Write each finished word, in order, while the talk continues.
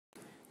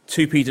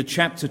2 Peter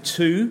chapter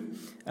 2,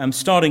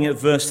 starting at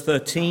verse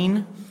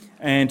 13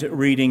 and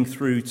reading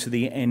through to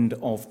the end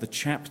of the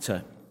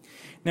chapter.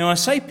 Now, I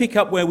say pick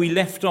up where we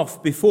left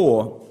off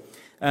before.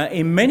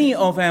 In many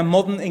of our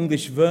modern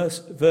English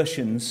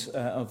versions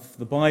of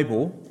the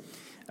Bible,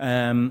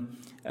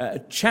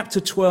 chapter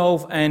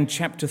 12 and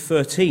chapter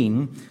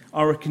 13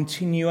 are a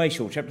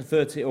continuation,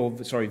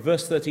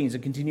 verse 13 is a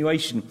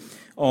continuation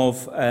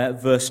of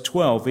verse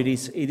 12.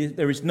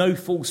 There is no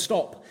full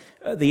stop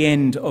at the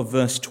end of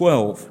verse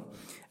 12,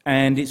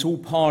 and it's all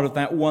part of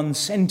that one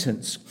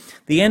sentence.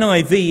 The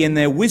NIV, in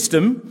their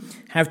wisdom,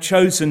 have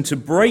chosen to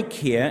break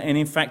here and,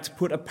 in fact,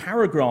 put a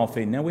paragraph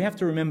in. Now, we have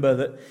to remember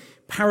that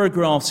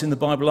paragraphs in the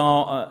Bible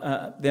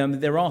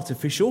they're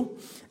artificial.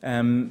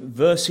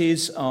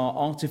 Verses are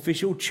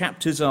artificial.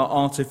 Chapters are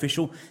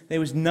artificial. There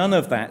was none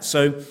of that.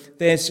 So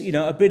there's,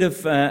 a bit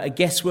of a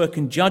guesswork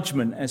and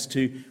judgment as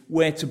to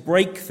where to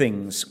break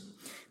things.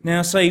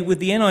 Now, say with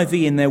the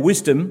NIV in their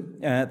wisdom,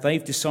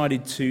 they've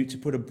decided to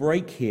put a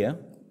break here.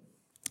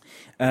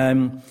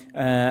 And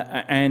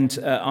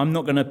I'm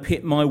not going to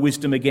pit my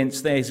wisdom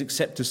against theirs,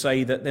 except to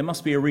say that there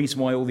must be a reason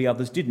why all the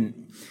others didn't.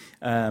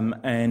 I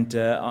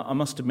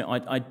must admit,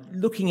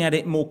 looking at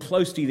it more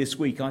closely this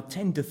week, I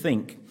tend to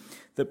think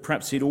that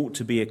perhaps it ought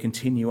to be a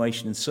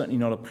continuation and certainly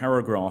not a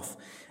paragraph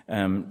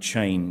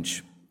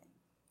change.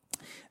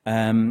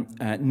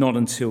 Not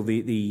until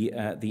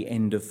the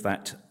end of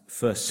that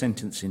first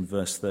sentence in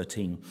verse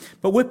 13.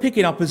 But we'll pick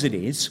it up as it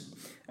is,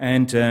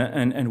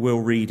 and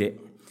we'll read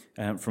it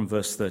from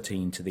verse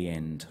 13 to the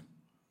end.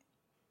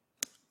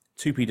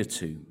 2 Peter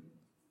 2.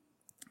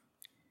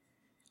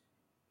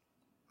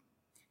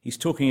 He's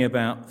talking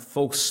about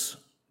false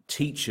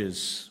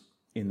teachers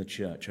in the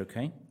church,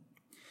 okay?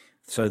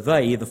 So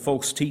they, the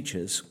false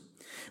teachers,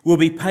 will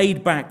be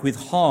paid back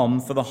with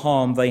harm for the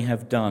harm they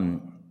have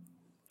done.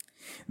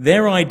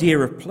 Their idea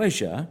of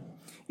pleasure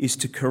is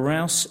to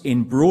carouse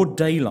in broad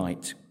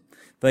daylight.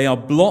 They are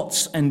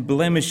blots and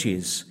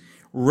blemishes,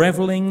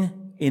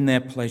 reveling in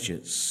their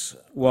pleasures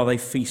while they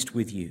feast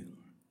with you.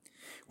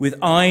 With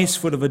eyes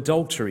full of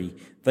adultery,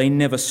 they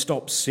never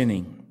stop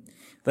sinning.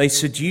 They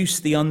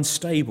seduce the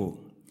unstable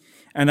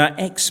and are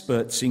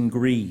experts in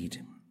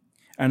greed,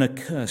 an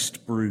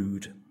accursed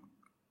brood.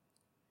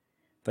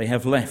 They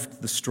have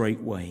left the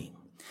straight way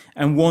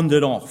and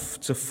wandered off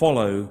to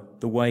follow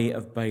the way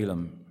of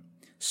Balaam,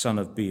 son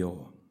of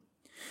Beor,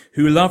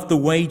 who loved the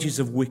wages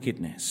of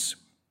wickedness.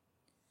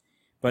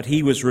 But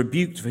he was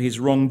rebuked for his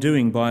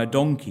wrongdoing by a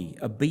donkey,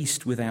 a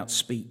beast without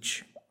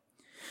speech,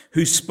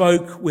 who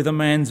spoke with a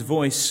man's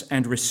voice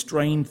and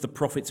restrained the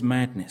prophet's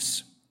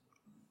madness.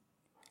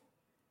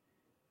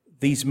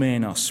 These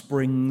men are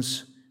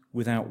springs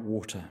without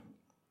water,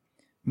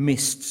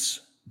 mists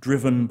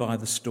driven by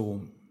the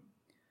storm.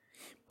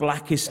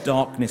 Blackest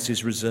darkness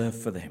is reserved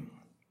for them.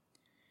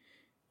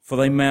 For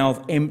they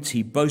mouth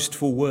empty,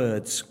 boastful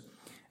words,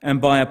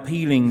 and by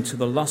appealing to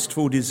the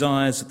lustful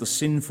desires of the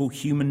sinful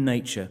human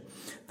nature,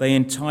 they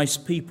entice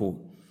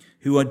people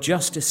who are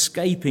just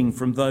escaping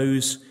from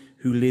those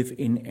who live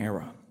in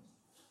error.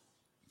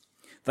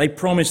 They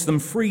promise them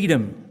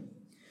freedom,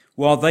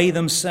 while they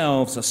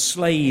themselves are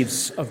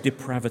slaves of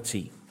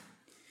depravity.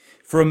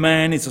 For a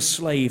man is a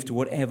slave to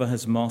whatever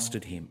has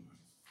mastered him.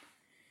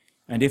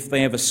 And if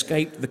they have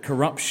escaped the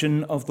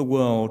corruption of the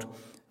world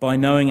by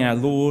knowing our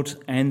Lord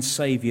and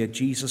Saviour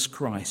Jesus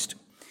Christ,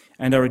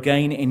 and are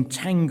again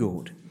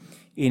entangled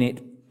in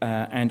it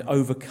and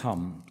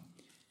overcome,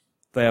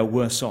 they are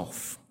worse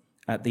off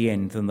at the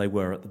end than they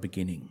were at the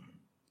beginning.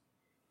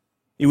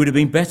 It would have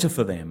been better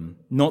for them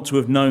not to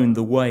have known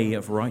the way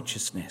of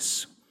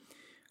righteousness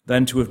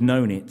than to have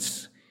known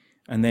it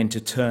and then to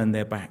turn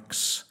their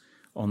backs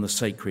on the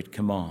sacred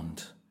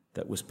command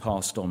that was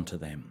passed on to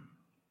them.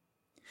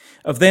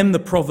 Of them the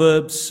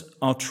proverbs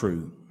are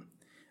true.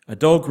 A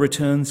dog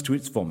returns to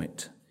its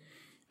vomit,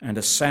 and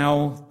a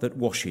sow that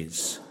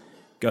washes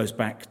goes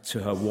back to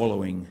her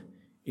wallowing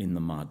in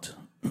the mud.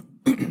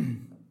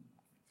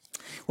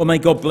 Well, may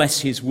God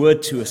bless his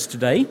word to us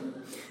today.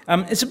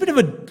 It's a bit of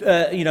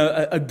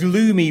a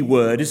gloomy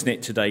word, isn't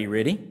it, today,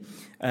 really?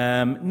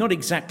 Not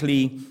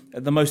exactly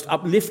the most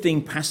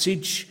uplifting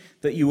passage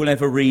that you will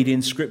ever read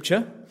in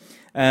Scripture.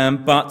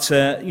 But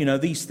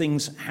these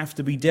things have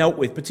to be dealt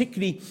with,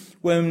 particularly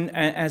when,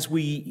 as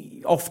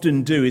we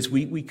often do, is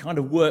we kind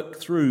of work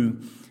through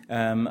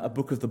a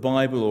book of the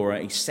Bible or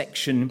a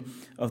section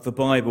of the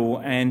Bible.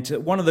 And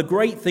one of the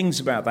great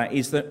things about that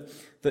is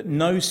that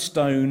no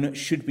stone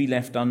should be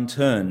left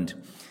unturned.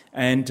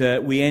 And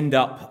we end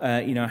up,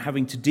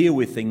 having to deal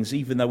with things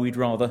even though we'd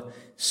rather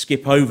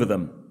skip over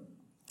them.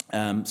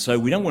 So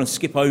we don't want to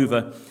skip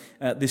over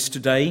this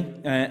today.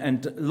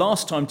 And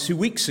last time, 2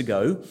 weeks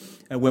ago,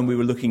 when we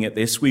were looking at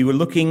this, we were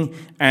looking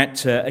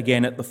at,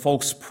 again, at the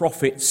false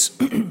prophets.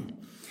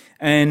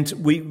 And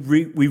we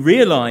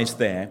realized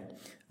there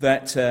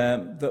that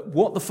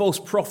what the false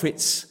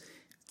prophets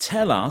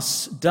tell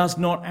us does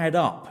not add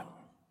up.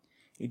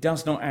 It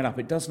does not add up.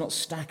 It does not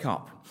stack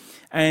up.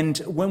 And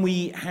when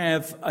we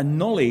have a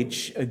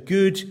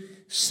good,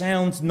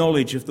 sound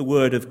knowledge of the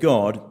Word of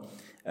God,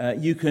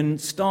 you can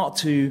start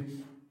to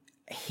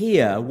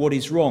hear what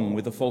is wrong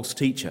with a false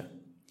teacher.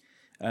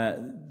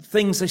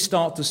 Things they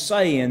start to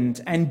say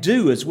and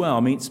do as well. I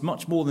mean, it's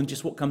much more than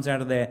just what comes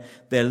out of their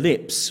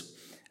lips.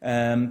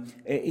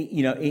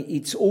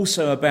 It's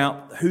also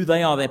about who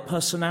they are, their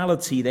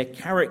personality, their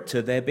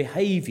character, their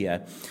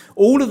behavior.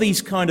 All of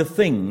these kind of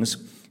things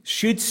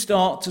should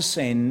start to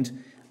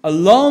send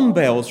alarm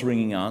bells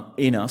ringing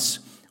in us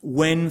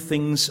when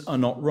things are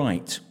not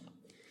right.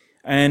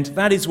 And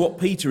that is what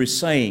Peter is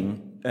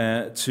saying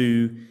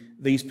to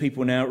these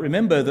people. Now,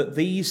 remember that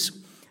these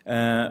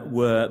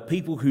were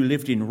people who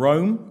lived in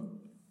Rome,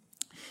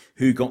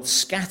 who got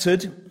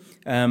scattered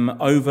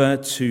over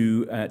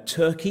to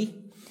Turkey.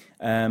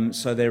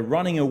 So they're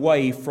running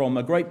away from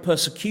a great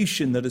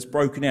persecution that has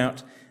broken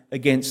out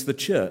against the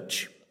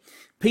church.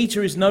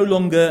 Peter is no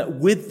longer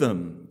with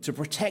them to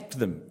protect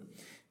them,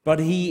 but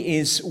he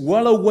is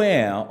well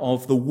aware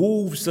of the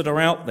wolves that are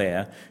out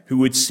there who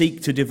would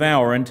seek to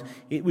devour. And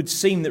it would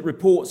seem that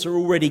reports are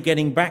already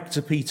getting back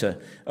to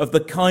Peter of the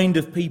kind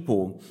of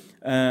people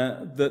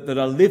that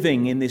are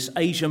living in this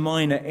Asia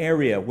Minor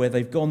area where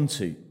they've gone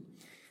to.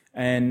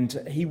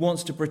 And he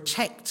wants to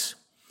protect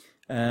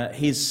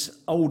his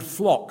old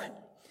flock,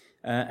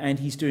 and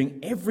he's doing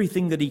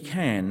everything that he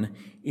can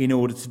in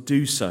order to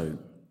do so.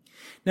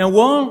 Now,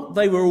 while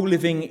they were all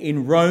living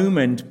in Rome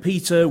and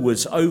Peter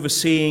was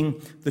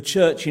overseeing the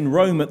church in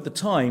Rome at the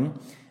time,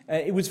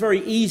 it was very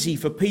easy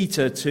for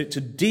Peter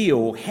to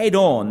deal head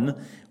on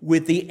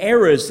with the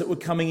errors that were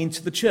coming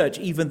into the church,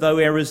 even though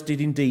errors did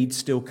indeed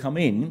still come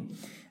in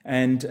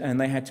and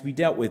they had to be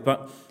dealt with.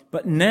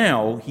 But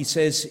now he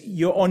says,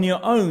 you're on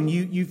your own.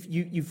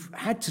 You've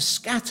had to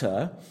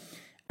scatter,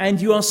 and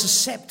you are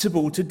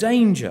susceptible to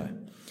danger.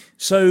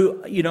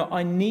 So,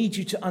 I need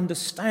you to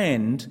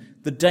understand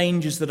the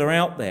dangers that are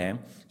out there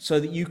so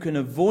that you can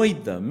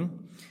avoid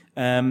them.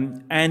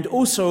 And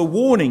also a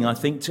warning, I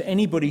think, to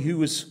anybody who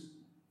was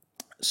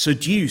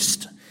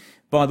seduced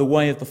by the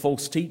way of the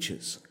false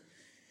teachers.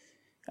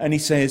 And he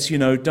says,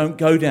 don't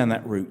go down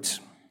that route.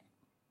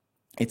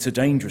 It's a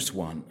dangerous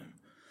one.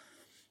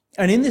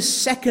 And in this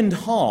second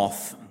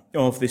half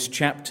of this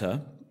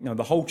chapter,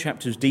 the whole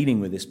chapter is dealing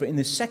with this, but in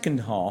this second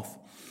half,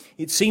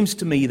 it seems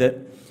to me that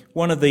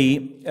one of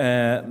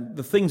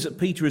the things that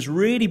Peter is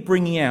really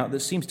bringing out, that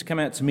seems to come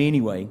out to me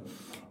anyway,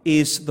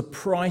 is the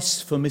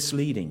price for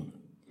misleading.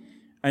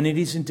 And it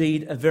is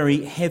indeed a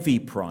very heavy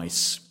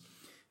price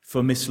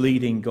for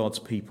misleading God's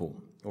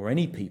people, or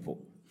any people,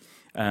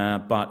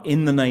 but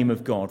in the name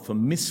of God, for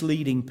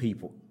misleading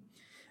people.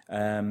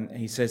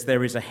 He says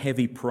there is a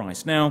heavy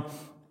price. Now,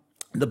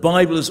 the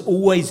Bible has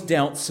always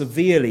dealt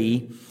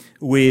severely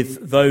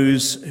with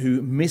those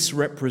who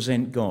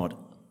misrepresent God.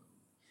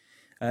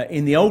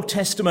 In the Old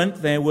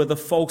Testament, there were the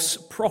false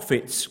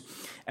prophets,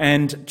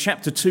 and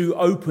chapter 2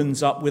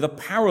 opens up with a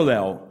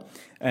parallel.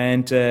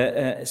 And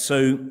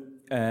so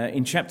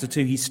in chapter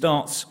 2, he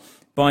starts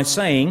by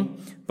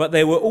saying, but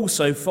there were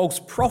also false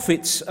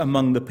prophets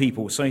among the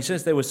people. So he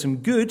says there were some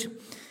good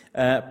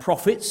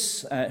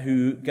prophets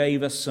who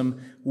gave us some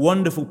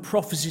wonderful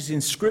prophecies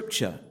in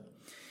Scripture.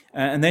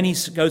 And then he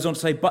goes on to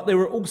say, but there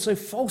were also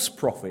false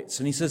prophets.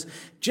 And he says,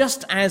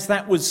 just as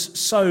that was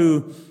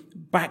so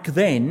back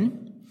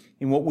then,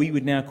 in what we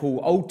would now call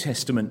Old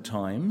Testament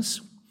times,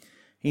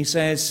 he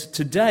says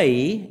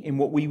today, in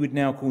what we would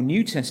now call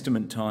New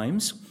Testament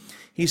times,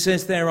 he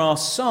says there are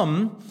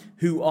some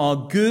who are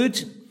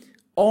good,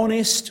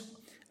 honest,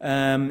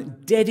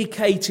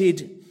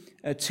 dedicated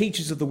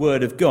teachers of the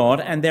Word of God,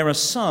 and there are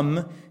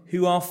some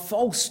who are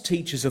false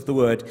teachers of the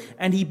Word.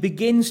 And he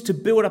begins to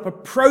build up a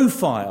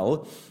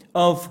profile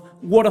of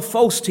what a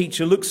false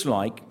teacher looks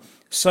like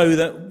so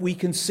that we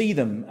can see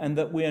them and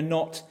that we are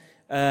not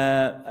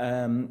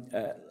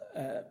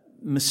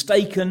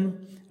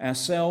mistaken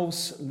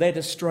ourselves, led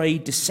astray,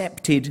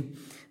 decepted,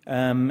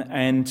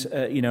 and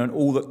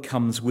all that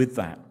comes with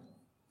that.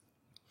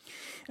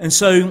 And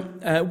so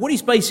what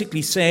he's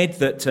basically said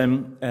that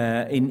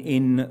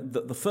in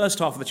the first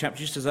half of the chapter,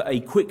 just as a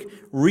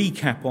quick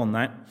recap on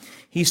that,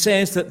 he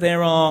says that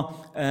there are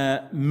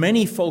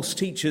many false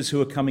teachers who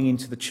are coming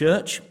into the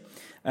church.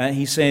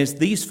 He says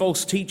these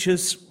false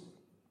teachers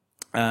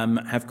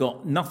have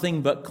got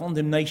nothing but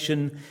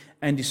condemnation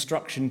and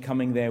destruction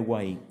coming their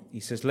way. He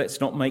says, let's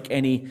not make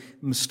any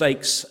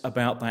mistakes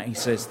about that. He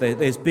says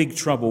there's big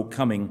trouble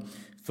coming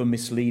for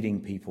misleading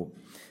people.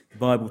 The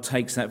Bible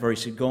takes that very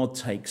seriously. God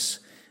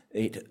takes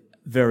it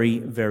very,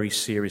 very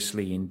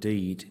seriously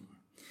indeed.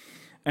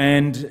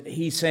 And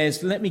he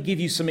says, let me give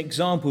you some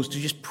examples to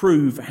just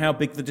prove how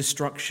big the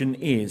destruction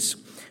is.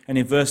 And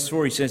in verse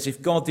 4 he says,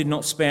 if God did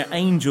not spare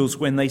angels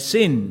when they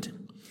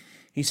sinned,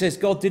 he says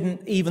God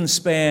didn't even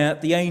spare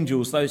the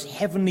angels, those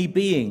heavenly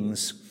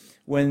beings,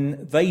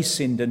 when they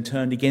sinned and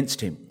turned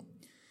against him.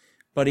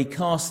 But he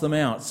cast them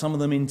out, some of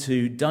them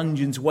into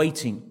dungeons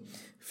waiting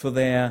for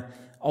their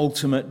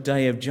ultimate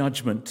day of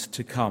judgment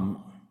to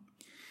come.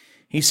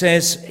 He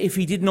says, if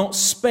he did not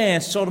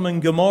spare Sodom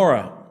and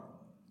Gomorrah,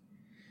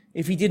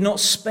 if he did not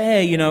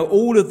spare,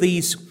 all of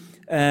these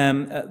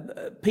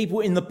people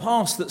in the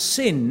past that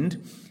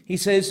sinned, He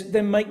says,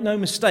 then make no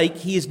mistake,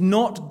 he is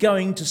not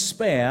going to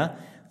spare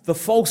the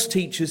false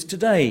teachers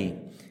today.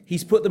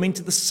 He's put them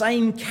into the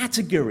same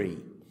category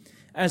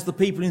as the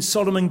people in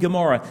Sodom and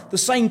Gomorrah, the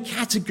same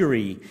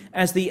category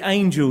as the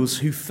angels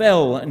who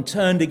fell and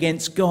turned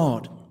against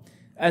God,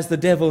 as the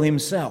devil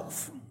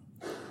himself.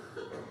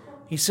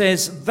 He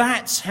says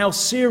that's how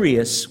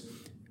serious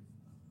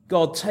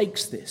God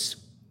takes this.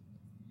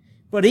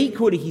 But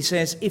equally, he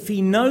says, if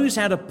he knows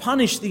how to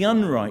punish the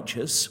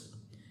unrighteous,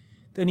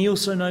 then he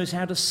also knows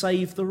how to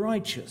save the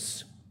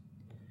righteous.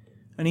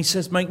 And he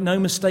says, make no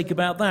mistake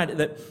about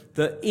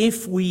that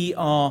if we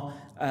are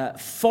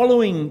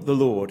following the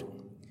Lord,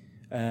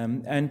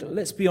 and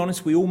let's be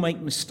honest, we all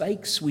make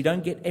mistakes. We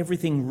don't get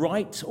everything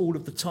right all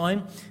of the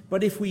time.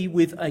 But if we,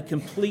 with a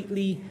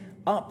completely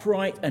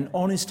upright and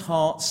honest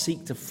heart,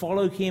 seek to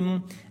follow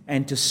him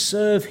and to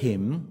serve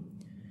him,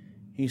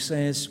 he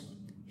says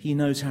he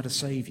knows how to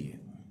save you.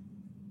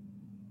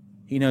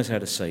 He knows how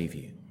to save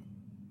you.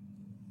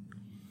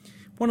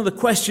 One of the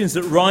questions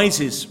that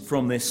rises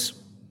from this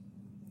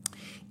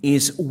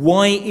is,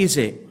 why is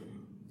it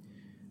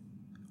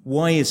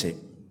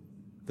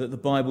that the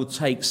Bible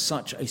takes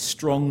such a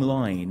strong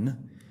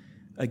line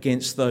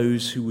against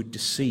those who would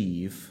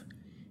deceive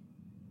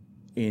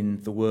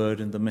in the word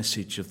and the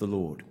message of the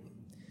Lord?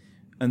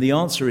 And the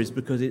answer is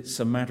because it's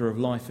a matter of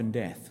life and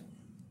death.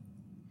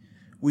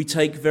 We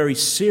take very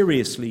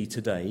seriously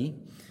today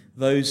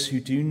those who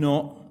do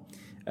not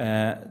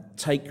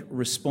take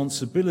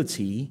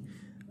responsibility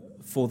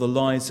for the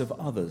lives of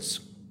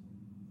others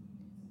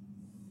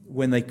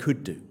when they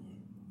could do.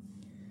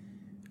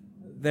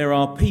 There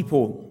are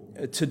people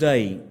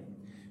today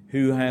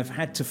who have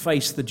had to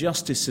face the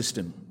justice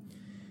system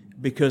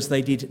because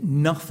they did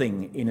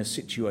nothing in a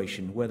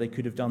situation where they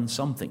could have done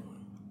something.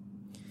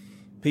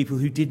 People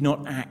who did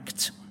not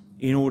act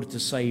in order to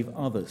save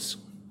others.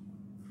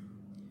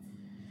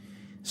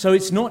 So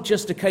it's not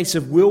just a case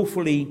of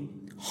willfully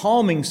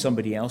harming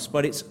somebody else,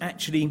 but it's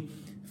actually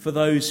for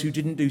those who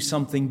didn't do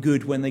something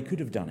good when they could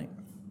have done it.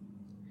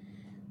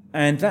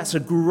 And that's a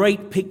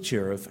great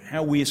picture of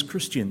how we as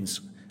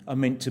Christians are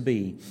meant to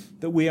be,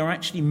 that we are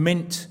actually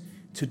meant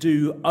to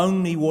do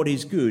only what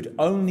is good,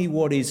 only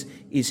what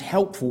is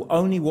helpful,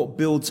 only what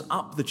builds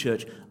up the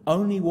church,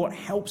 only what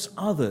helps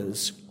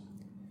others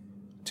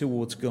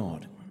towards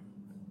God.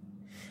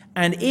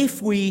 And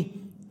if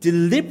we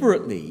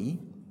deliberately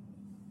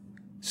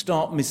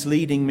start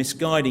misleading,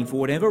 misguiding, for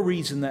whatever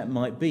reason that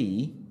might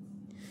be,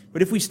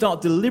 but if we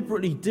start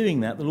deliberately doing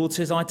that, the Lord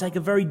says, I take a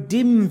very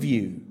dim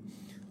view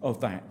of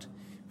that,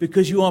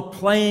 because you are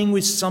playing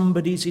with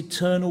somebody's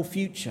eternal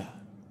future.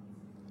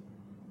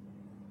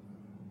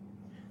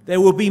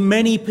 There will be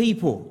many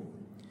people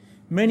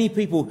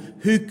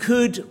who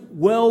could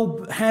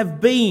well have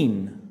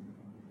been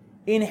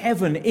in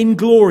heaven, in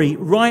glory,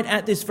 right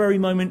at this very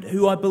moment,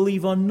 who I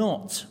believe are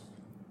not,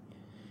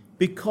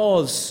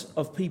 because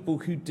of people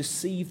who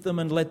deceived them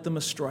and led them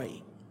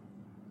astray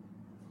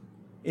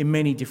in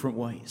many different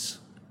ways.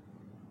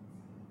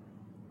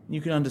 You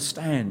can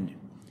understand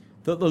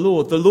that the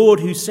Lord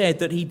who said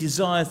that he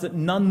desires that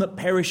none that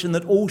perish and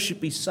that all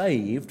should be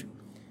saved,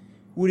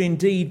 would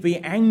indeed be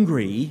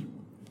angry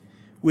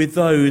with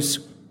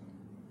those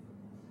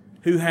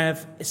who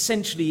have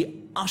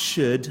essentially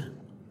ushered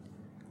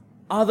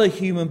other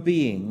human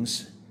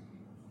beings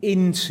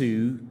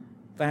into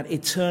that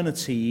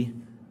eternity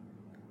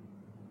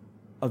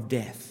of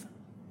death,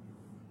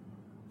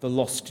 the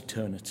lost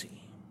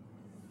eternity.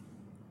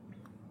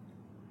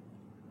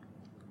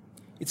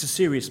 It's a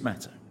serious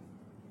matter.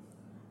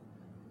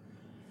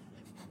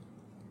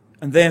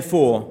 And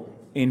therefore,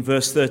 in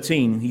verse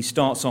 13, he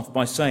starts off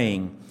by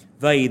saying,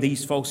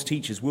 these false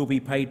teachers, will be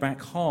paid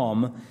back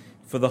harm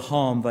for the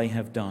harm they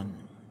have done.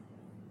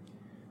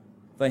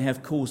 They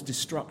have caused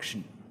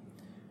destruction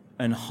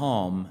and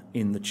harm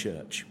in the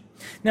church.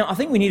 Now, I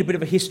think we need a bit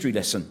of a history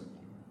lesson.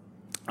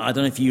 I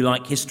don't know if you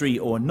like history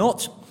or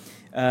not,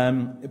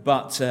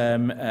 but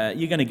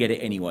you're going to get it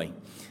anyway.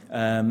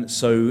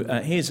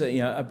 So here's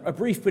a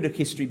brief bit of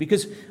history,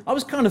 because I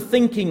was kind of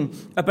thinking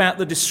about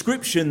the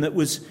description that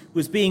was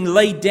being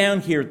laid down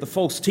here at the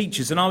false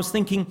teachers, and I was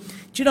thinking,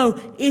 do you know,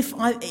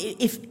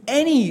 if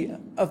any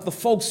of the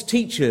false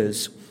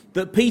teachers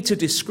that Peter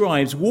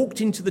describes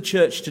walked into the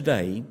church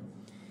today,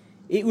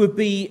 it would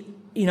be,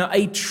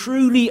 a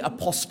truly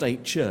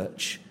apostate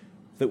church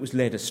that was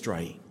led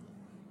astray.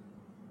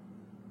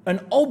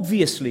 An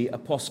obviously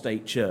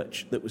apostate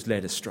church that was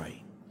led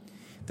astray.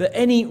 That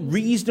any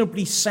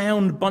reasonably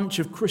sound bunch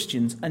of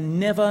Christians are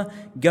never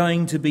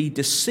going to be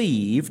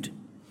deceived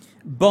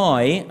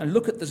by, and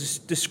look at the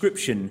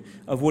description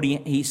of what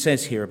he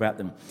says here about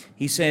them.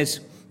 He says,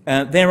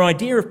 their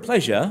idea of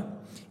pleasure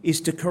is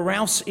to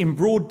carouse in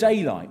broad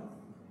daylight.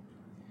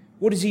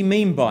 What does he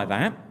mean by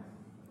that?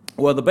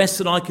 Well, the best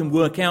that I can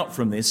work out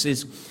from this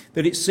is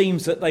that it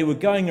seems that they were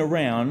going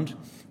around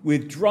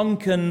with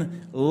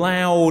drunken,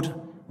 loud,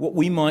 what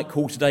we might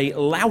call today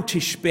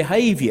loutish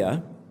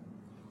behaviour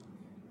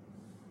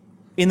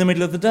in the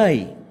middle of the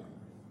day.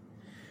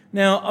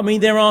 Now,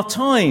 there are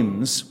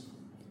times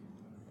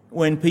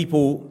when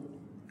people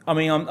I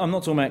mean, I'm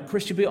not talking about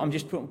Christian people, I'm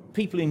just putting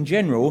people in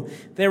general.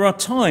 There are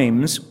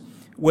times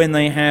when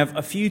they have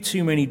a few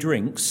too many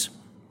drinks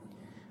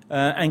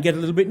and get a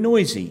little bit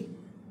noisy.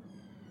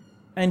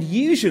 And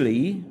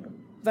usually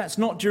that's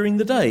not during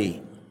the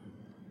day.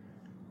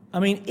 I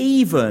mean,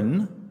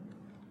 even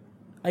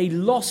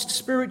a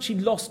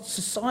spiritually lost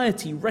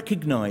society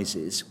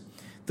recognizes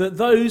that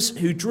those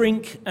who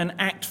drink and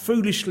act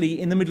foolishly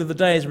in the middle of the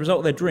day as a result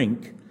of their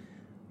drink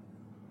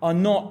are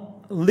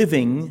not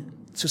living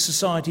to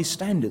society's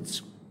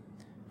standards.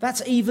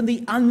 That's even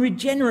the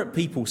unregenerate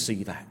people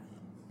see that.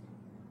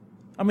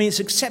 I mean, it's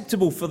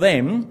acceptable for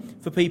them,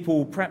 for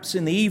people perhaps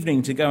in the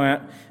evening to go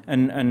out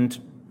and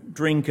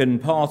drink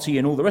and party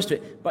and all the rest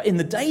of it. But in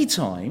the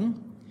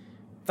daytime,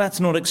 that's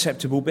not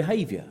acceptable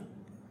behaviour,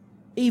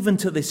 even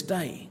to this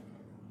day.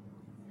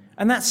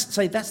 And that's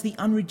the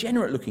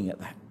unregenerate looking at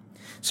that.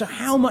 So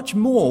how much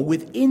more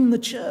within the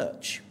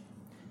church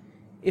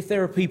if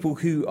there are people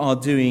who are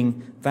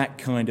doing that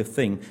kind of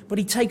thing? But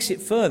he takes it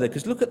further,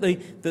 because look at the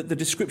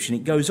description.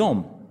 It goes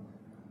on.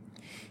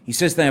 He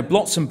says they are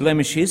blots and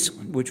blemishes,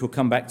 which we'll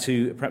come back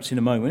to perhaps in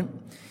a moment,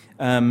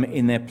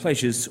 in their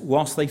pleasures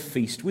whilst they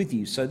feast with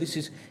you. So this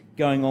is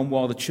going on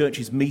while the church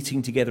is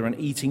meeting together and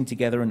eating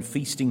together and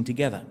feasting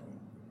together.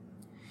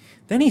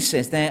 Then he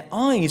says their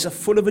eyes are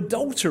full of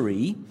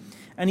adultery,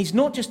 and he's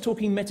not just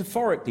talking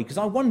metaphorically, because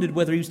I wondered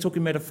whether he was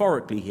talking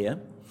metaphorically here.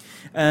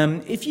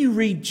 If you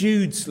read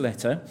Jude's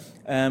letter,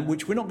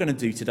 which we're not going to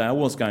do today, I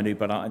was going to,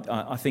 but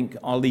I think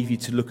I'll leave you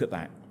to look at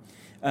that.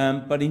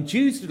 But in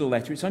Jude's little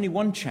letter, it's only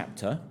one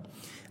chapter,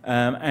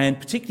 and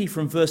particularly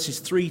from verses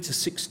 3 to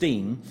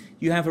 16,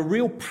 you have a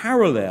real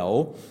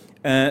parallel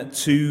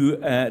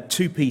to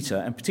 2 Peter,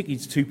 and particularly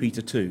to 2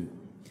 Peter 2.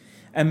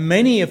 And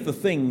many of the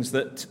things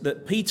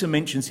that Peter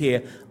mentions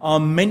here are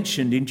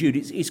mentioned in Jude.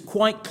 It's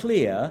quite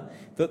clear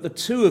that the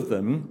two of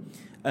them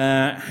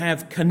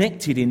have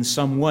connected in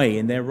some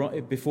way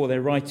before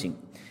their writing.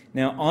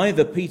 Now,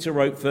 either Peter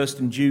wrote first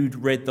and Jude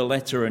read the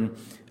letter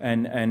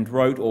and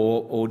wrote,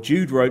 or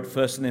Jude wrote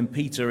first and then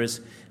Peter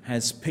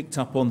has picked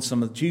up on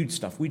some of Jude's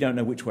stuff. We don't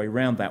know which way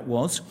round that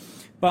was.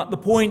 But the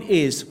point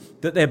is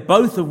that they're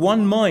both of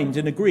one mind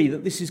and agree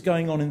that this is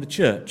going on in the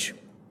church.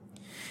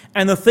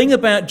 And the thing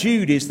about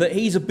Jude is that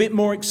he's a bit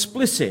more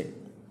explicit.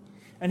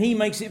 And he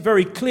makes it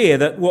very clear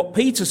that what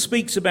Peter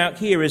speaks about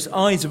here as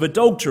eyes of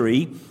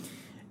adultery,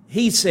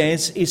 he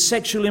says, is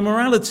sexual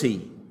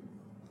immorality.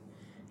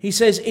 He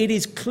says it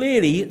is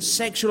clearly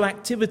sexual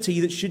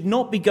activity that should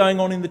not be going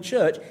on in the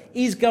church,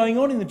 is going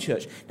on in the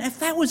church. Now, if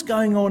that was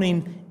going on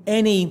in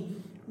any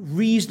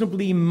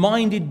reasonably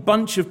minded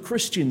bunch of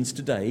Christians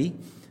today,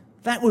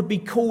 that would be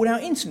called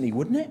out instantly,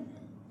 wouldn't it?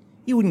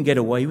 You wouldn't get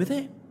away with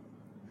it.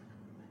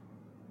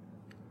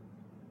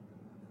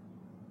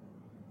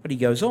 But he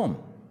goes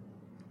on.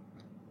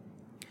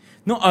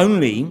 Not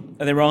only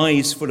are their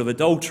eyes full of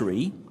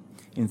adultery,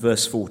 in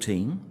verse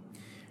 14,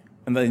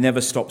 and they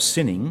never stop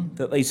sinning,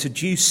 that they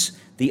seduce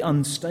the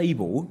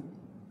unstable,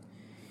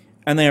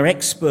 and they are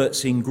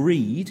experts in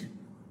greed.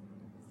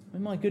 Oh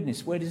my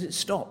goodness, where does it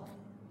stop?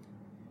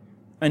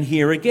 And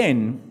here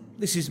again,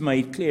 this is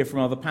made clear from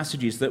other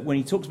passages, that when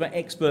he talks about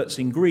experts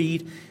in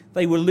greed,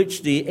 they were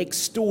literally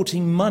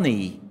extorting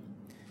money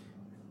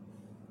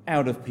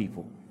out of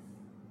people.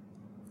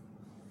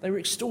 They were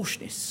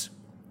extortionists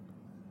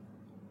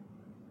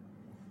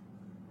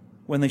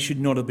when they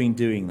should not have been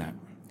doing that.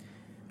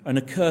 An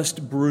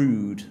accursed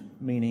brood,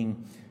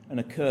 meaning an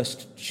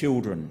accursed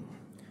children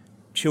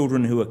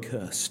who are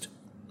cursed.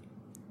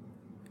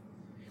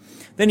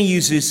 Then he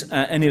uses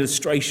an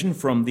illustration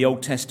from the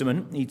Old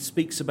Testament. He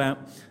speaks about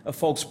a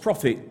false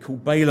prophet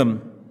called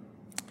Balaam.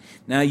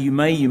 Now, you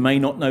may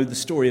not know the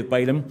story of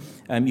Balaam.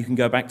 You can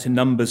go back to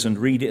Numbers and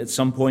read it at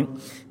some point.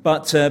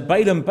 But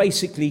Balaam,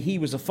 basically, he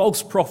was a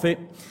false prophet.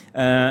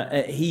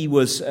 He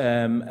was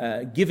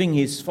giving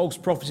his false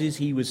prophecies.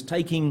 He was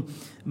taking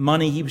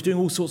money. He was doing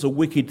all sorts of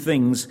wicked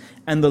things.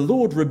 And the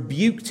Lord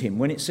rebuked him.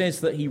 When it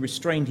says that he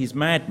restrained his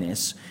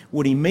madness,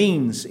 what he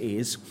means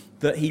is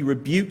that he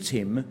rebuked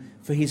him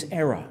for his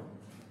error.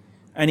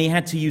 And he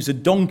had to use a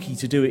donkey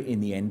to do it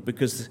in the end,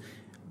 because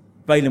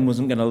Balaam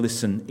wasn't going to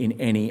listen in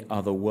any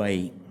other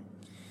way.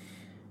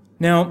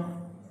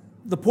 Now,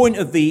 the point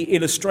of the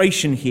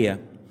illustration here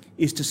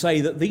is to say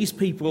that these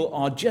people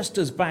are just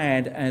as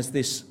bad as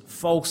this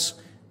false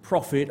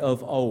prophet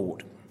of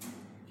old.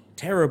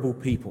 Terrible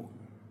people.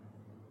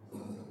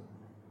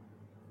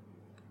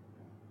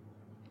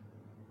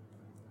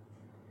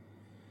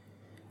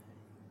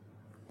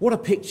 What a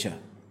picture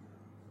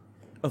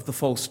of the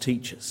false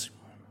teachers.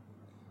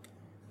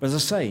 But as I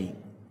say,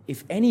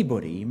 if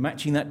anybody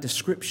matching that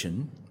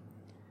description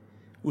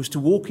was to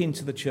walk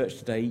into the church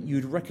today,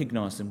 you'd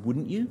recognize them,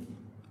 wouldn't you?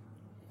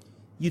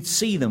 You'd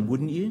see them,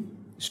 wouldn't you?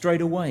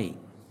 Straight away.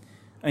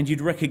 And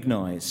you'd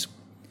recognize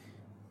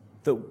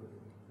that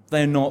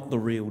they're not the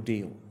real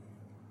deal.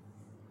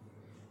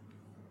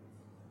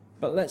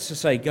 But let's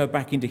just say, go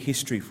back into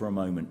history for a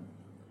moment.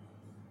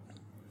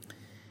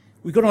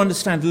 We've got to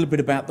understand a little bit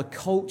about the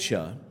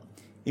culture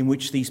in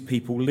which these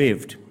people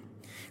lived.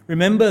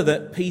 Remember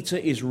that Peter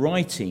is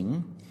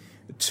writing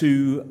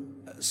to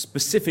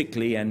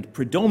specifically and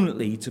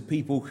predominantly to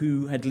people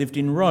who had lived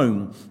in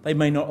Rome. They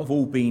may not have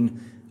all been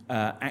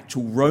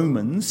actual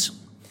Romans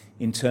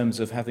in terms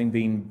of having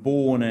been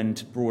born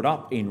and brought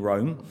up in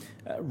Rome.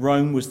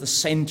 Rome was the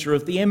centre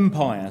of the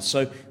empire,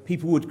 so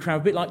people would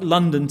crowd, a bit like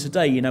London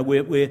today. You know,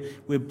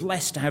 we're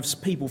blessed to have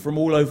people from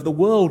all over the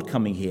world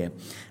coming here.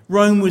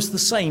 Rome was the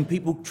same.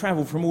 People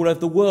travelled from all over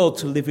the world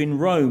to live in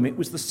Rome. It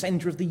was the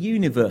centre of the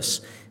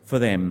universe for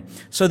them.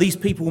 So these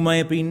people may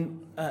have been,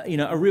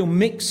 a real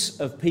mix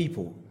of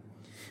people.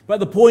 But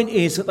the point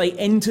is that they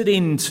entered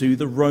into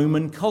the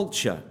Roman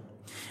culture.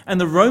 And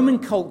the Roman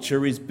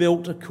culture is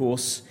built, of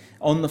course,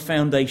 on the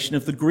foundation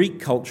of the Greek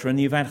culture. And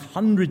you've had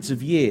hundreds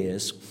of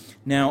years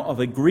now of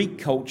a Greek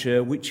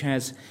culture which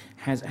has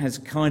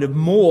kind of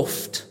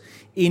morphed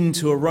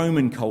into a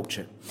Roman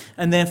culture.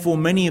 And therefore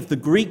many of the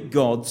Greek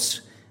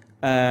gods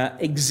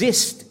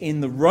exist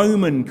in the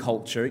Roman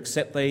culture,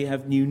 except they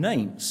have new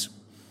names.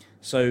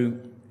 So,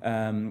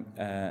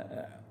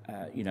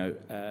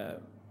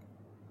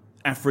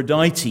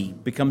 Aphrodite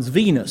becomes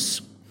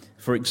Venus,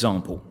 for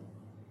example.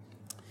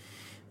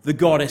 The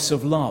goddess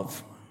of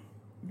love.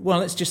 Well,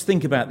 let's just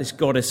think about this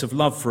goddess of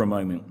love for a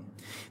moment.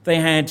 They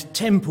had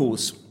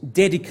temples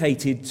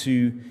dedicated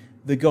to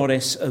the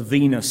goddess of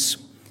Venus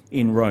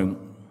in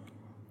Rome.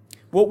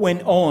 What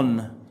went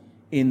on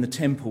in the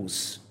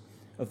temples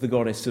of the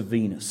goddess of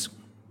Venus?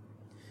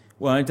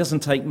 Well, it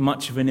doesn't take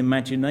much of an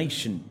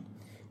imagination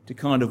to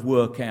kind of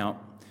work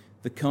out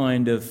the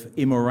kind of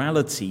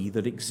immorality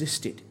that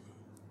existed.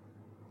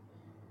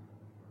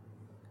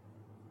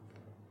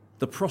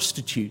 The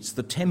prostitutes,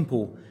 the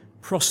temple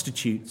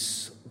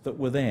prostitutes that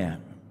were there,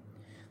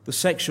 the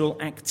sexual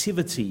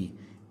activity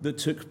that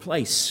took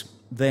place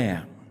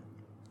there.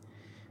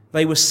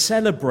 They were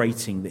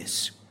celebrating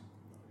this.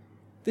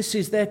 This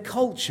is their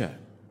culture.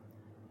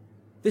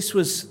 This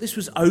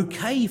was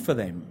okay for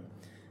them.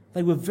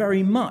 They were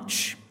very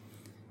much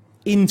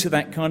into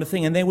that kind of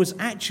thing. And there was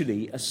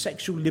actually a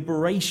sexual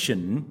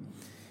liberation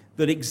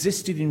that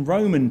existed in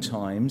Roman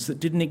times that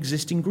didn't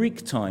exist in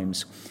Greek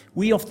times.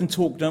 We often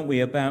talk, don't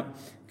we, about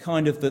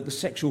kind of the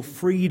sexual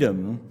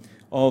freedom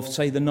of,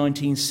 say, the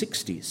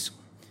 1960s,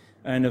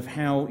 and of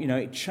how,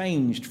 it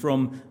changed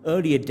from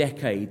earlier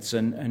decades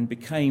and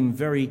became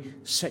very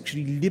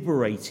sexually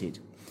liberated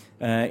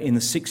in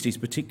the 60s,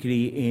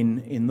 particularly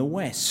in the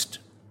West.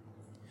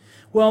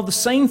 Well, the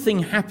same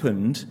thing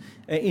happened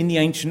in the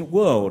ancient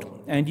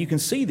world, and you can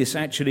see this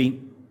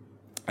actually.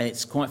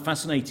 It's quite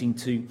fascinating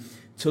to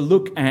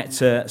look at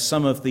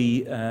some of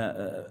the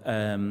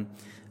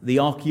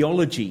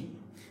archaeology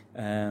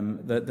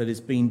that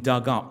has been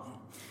dug up.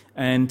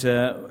 And,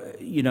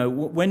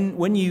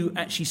 when you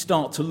actually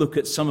start to look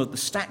at some of the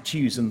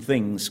statues and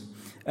things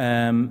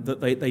that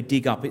they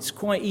dig up, it's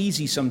quite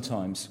easy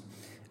sometimes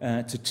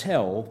to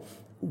tell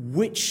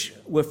which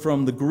were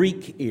from the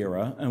Greek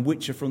era and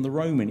which are from the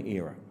Roman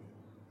era.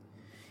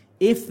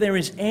 If there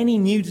is any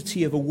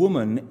nudity of a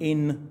woman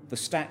in the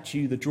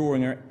statue, the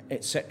drawing,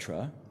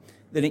 etc.,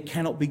 then it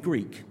cannot be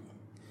Greek,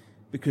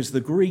 because the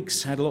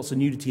Greeks had lots of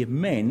nudity of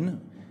men,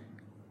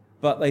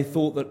 but they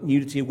thought that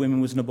nudity of women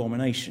was an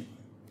abomination.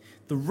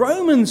 The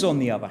Romans, on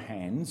the other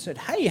hand, said,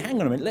 hey, hang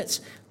on a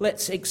minute,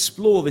 let's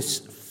explore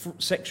this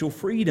sexual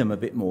freedom a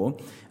bit more.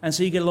 And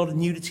so you get a lot of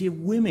nudity of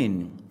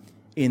women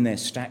in their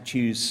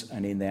statues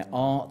and in their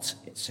art,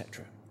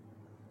 etc.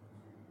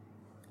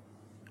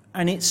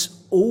 And it's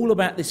all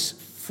about this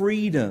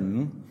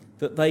freedom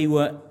that they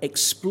were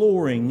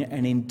exploring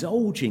and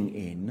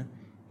indulging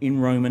in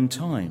Roman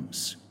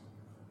times.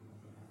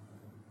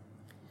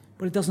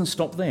 But it doesn't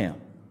stop there.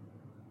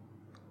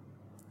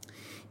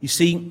 You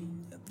see,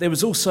 there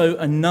was also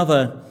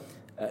another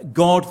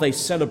god they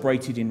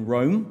celebrated in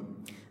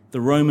Rome, the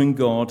Roman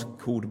god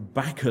called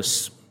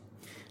Bacchus.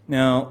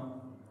 Now,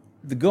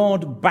 the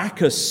god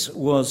Bacchus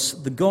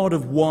was the god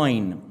of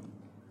wine,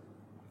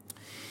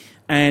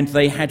 and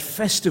they had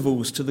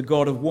festivals to the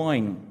god of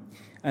wine.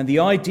 And the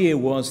idea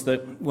was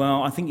that,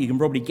 well, I think you can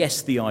probably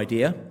guess the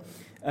idea.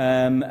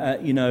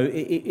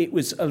 It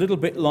was a little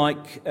bit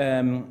like,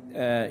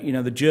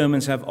 the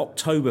Germans have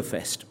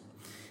Oktoberfest,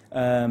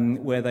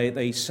 where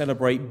they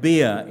celebrate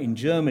beer in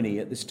Germany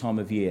at this time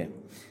of year.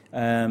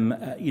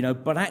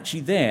 But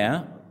actually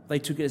there, they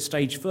took it a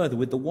stage further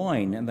with the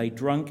wine, and they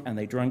drank and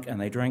they drank and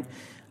they drank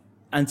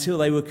until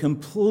they were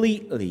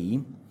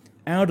completely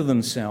out of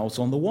themselves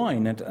on the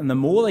wine. And the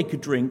more they could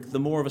drink, the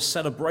more of a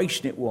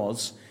celebration it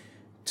was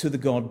to the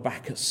god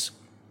Bacchus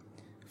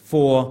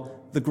for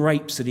the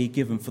grapes that he had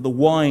given, for the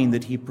wine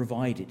that he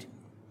provided.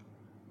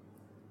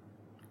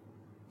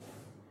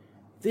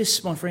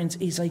 This, my friends,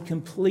 is a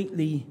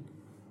completely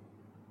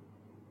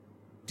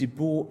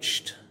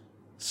debauched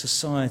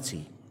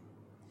society.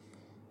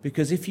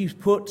 Because if you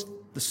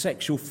put the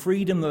sexual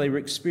freedom that they were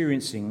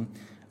experiencing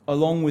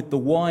along with the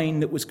wine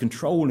that was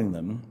controlling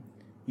them,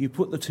 you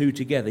put the two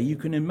together, you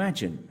can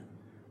imagine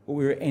what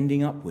we were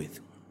ending up with.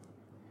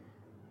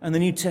 And the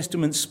New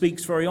Testament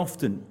speaks very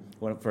often,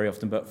 well, not very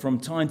often, but from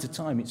time to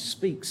time it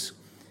speaks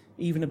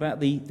even about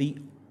the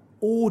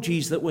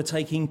orgies that were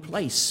taking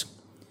place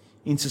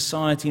in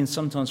society and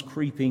sometimes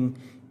creeping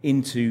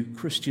into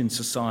Christian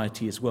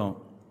society as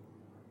well.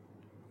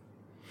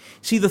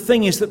 See, the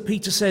thing is that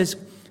Peter says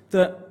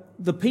that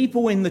the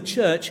people in the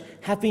church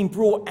have been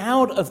brought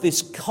out of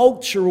this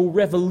cultural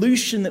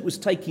revolution that was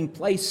taking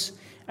place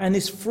and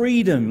this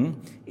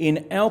freedom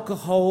in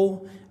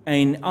alcohol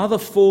and other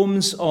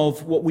forms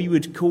of what we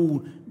would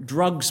call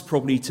drugs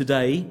probably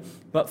today,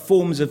 but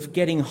forms of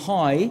getting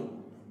high,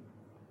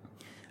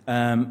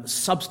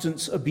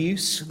 substance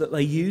abuse that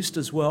they used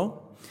as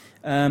well.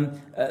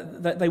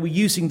 That they were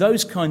using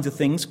those kinds of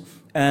things.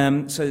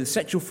 So the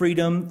sexual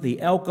freedom,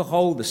 the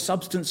alcohol, the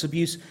substance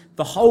abuse,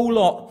 the whole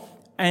lot.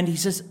 And he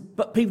says,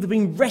 but people have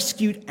been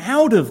rescued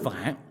out of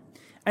that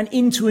and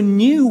into a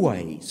new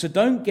way. So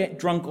don't get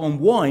drunk on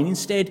wine.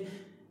 Instead,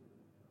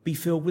 be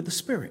filled with the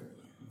Spirit.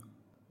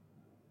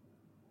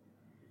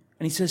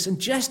 And he says, and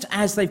just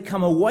as they've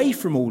come away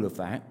from all of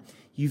that,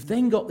 you've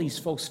then got these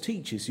false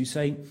teachers who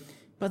say,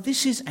 but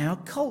this is our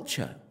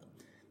culture.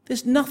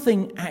 There's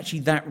nothing actually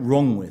that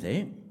wrong with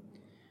it.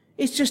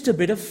 It's just a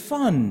bit of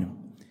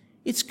fun.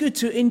 It's good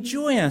to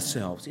enjoy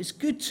ourselves. It's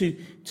good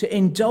to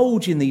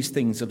indulge in these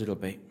things a little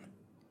bit.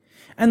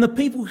 And the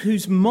people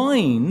whose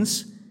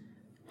minds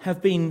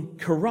have been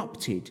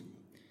corrupted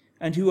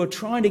and who are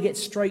trying to get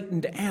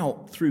straightened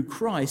out through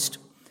Christ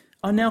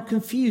are now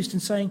confused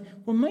and saying,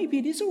 well, maybe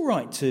it is all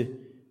right to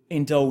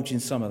indulge in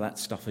some of that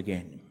stuff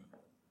again.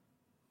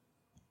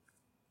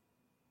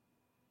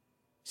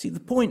 See, the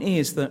point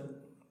is that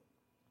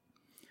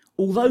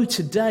although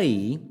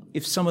today,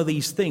 if some of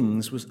these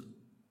things was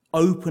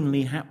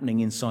openly happening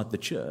inside the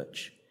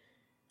church,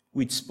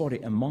 we'd spot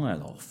it a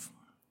mile off.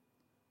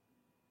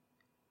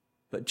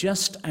 But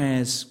just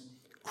as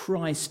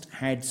Christ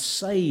had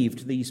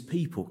saved these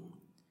people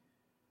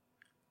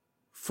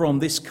from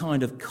this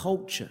kind of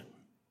culture,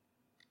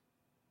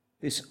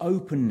 this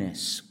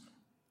openness,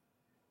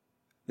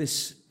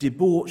 this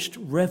debauched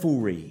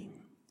revelry,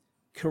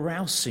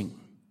 carousing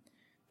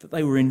that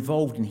they were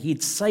involved in, he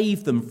had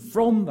saved them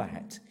from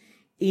that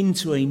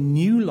into a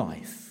new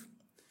life,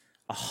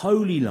 a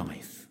holy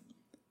life,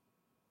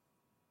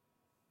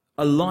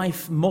 a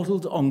life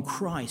modelled on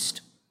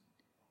Christ.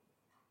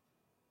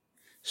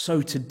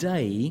 So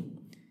today,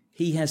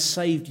 he has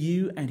saved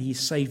you and he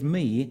saved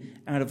me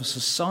out of a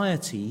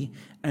society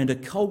and a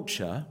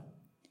culture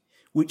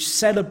which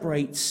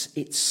celebrates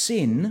its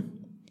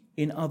sin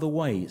in other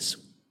ways.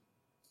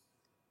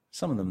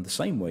 Some of them the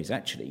same ways,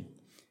 actually,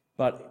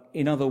 but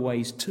in other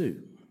ways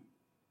too.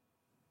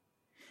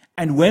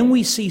 And when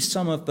we see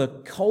some of the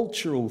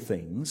cultural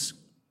things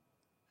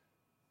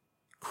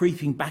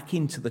creeping back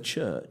into the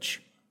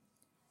church,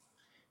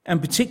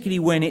 and particularly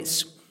when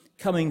it's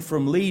coming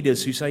from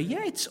leaders who say,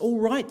 yeah, it's all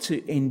right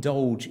to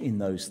indulge in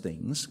those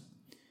things,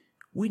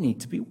 we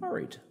need to be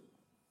worried.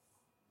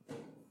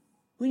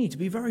 We need to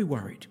be very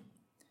worried.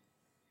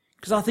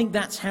 Because I think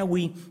that's how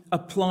we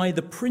apply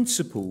the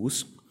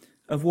principles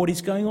of what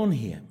is going on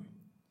here.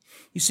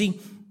 You see,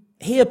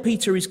 here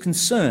Peter is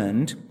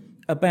concerned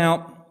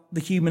about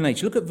the human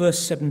nature. Look at verse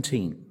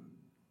 17.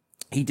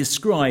 He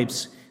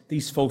describes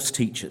these false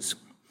teachers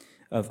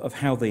of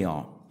how they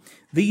are.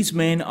 These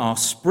men are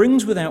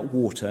springs without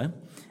water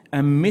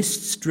and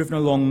mists driven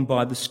along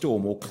by the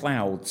storm, or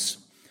clouds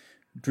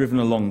driven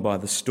along by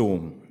the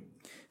storm.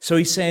 So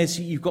he says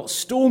you've got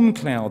storm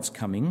clouds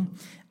coming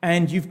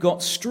and you've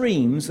got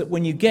streams that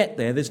when you get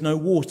there, there's no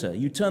water.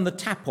 You turn the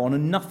tap on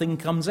and nothing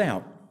comes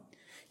out.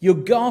 You're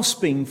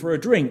gasping for a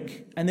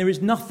drink and there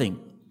is nothing,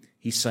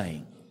 he's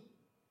saying.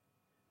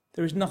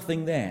 There is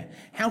nothing there.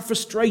 How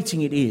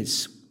frustrating it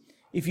is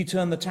if you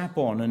turn the tap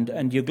on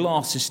and your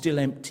glass is still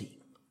empty.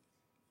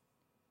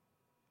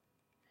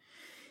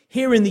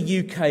 Here in the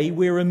UK,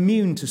 we're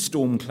immune to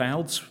storm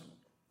clouds.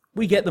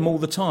 We get them all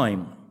the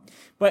time.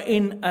 But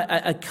in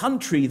a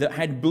country that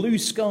had blue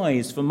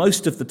skies for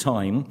most of the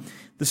time,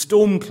 the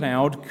storm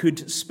cloud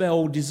could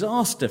spell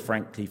disaster,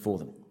 frankly, for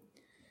them.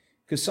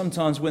 Because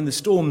sometimes when the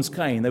storms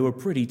came, they were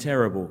pretty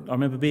terrible. I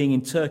remember being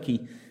in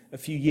Turkey a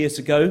few years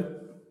ago,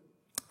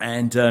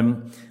 and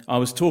I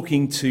was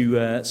talking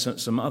to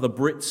some other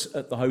Brits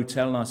at the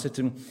hotel, and I said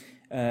to them,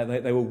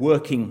 they were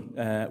working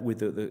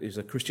with it was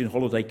a Christian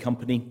holiday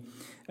company,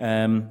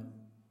 they've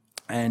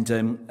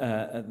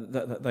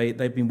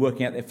been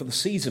working out there for the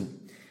season.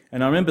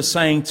 And I remember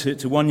saying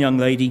to one young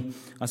lady,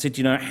 I said,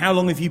 how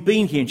long have you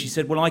been here? And she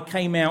said, well, I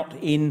came out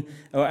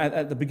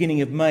at the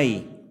beginning of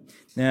May.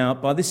 Now,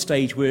 by this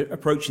stage, we're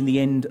approaching the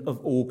end of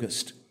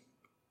August.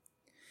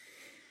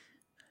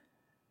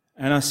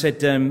 And I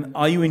said,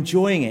 are you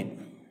enjoying it?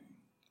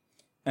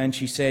 And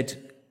she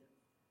said,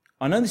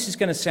 I know this is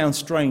going to sound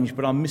strange,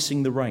 but I'm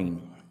missing the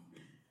rain.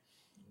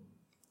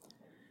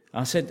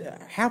 I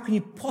said, how can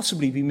you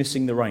possibly be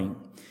missing the rain?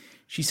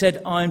 She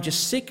said, I'm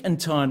just sick and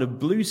tired of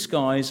blue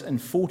skies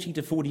and 40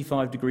 to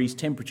 45 degrees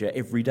temperature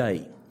every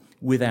day,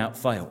 without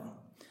fail.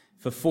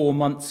 For 4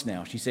 months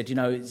now. She said,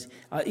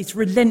 it's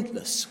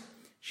relentless.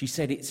 She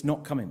said, it's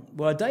not coming.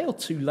 Well, a day or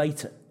two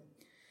later,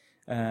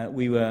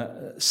 we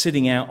were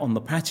sitting out on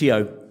the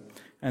patio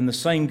And the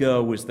same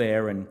girl was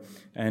there,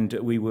 and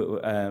we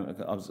were.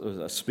 I was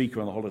a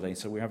speaker on the holiday,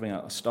 so we were having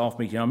a staff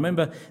meeting. I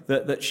remember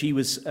that she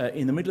was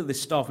in the middle of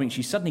this staff meeting.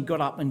 She suddenly got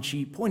up and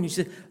she pointed.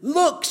 She said,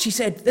 "Look!" She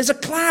said, "There's a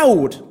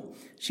cloud."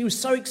 She was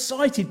so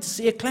excited to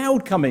see a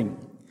cloud coming.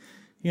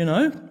 You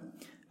know,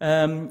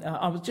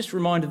 I was just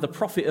reminded of the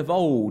prophet of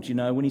old. You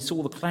know, when he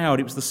saw the cloud,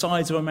 it was the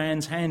size of a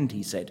man's hand.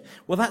 He said,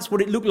 "Well, that's what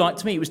it looked like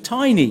to me. It was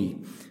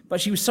tiny, but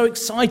she was so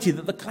excited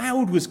that the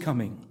cloud was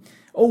coming."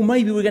 Oh,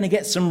 maybe we're going to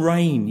get some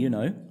rain, you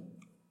know.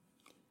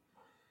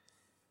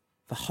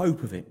 The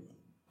hope of it.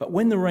 But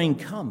when the rain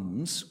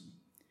comes,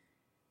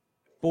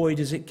 boy,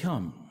 does it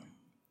come.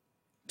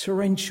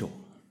 Torrential.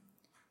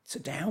 It's a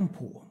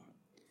downpour.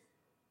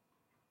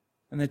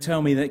 And they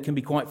tell me that it can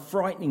be quite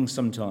frightening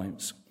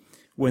sometimes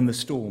when the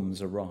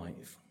storms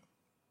arrive.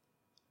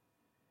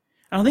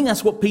 And I think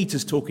that's what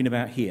Peter's talking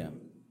about here.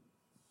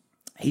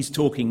 He's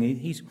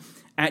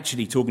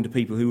actually talking to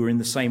people who were in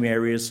the same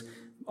areas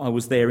I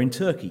was there in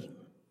Turkey.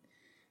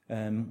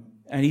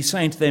 And he's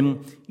saying to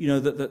them, you know,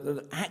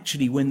 that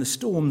actually when the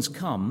storms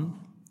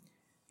come,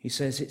 he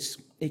says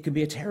it can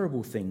be a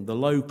terrible thing. The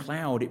low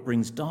cloud, it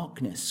brings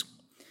darkness.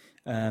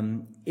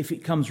 If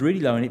it comes really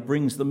low and it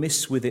brings the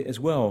mists with it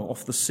as well,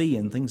 off the sea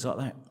and things like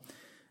that,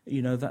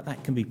 you know,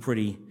 that can be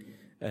pretty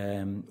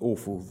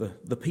awful.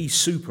 The pea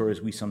super,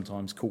 as we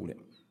sometimes call it.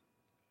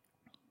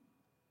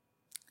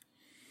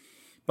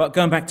 But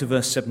going back to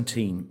verse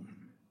 17,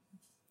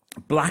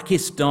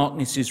 blackest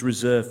darkness is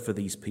reserved for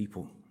these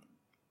people.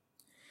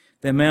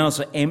 Their mouths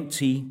are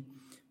empty,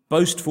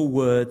 boastful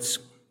words.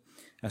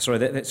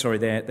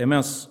 Their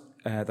mouths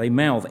they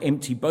mouth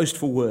empty,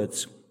 boastful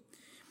words,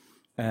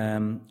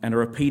 and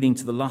are appealing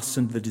to the lusts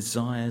and the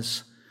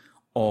desires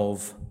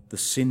of the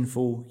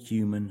sinful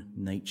human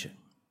nature.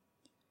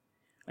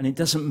 And it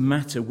doesn't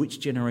matter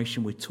which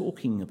generation we're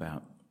talking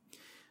about,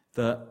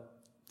 the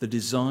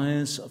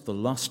desires of the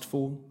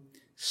lustful,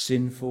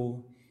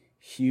 sinful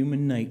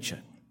human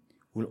nature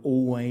will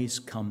always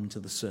come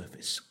to the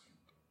surface.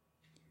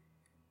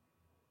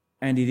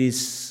 And it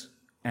is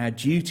our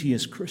duty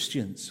as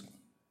Christians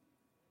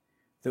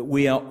that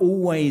we are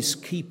always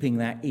keeping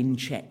that in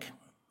check.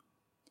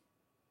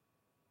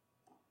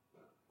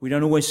 We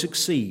don't always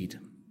succeed.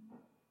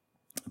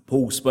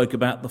 Paul spoke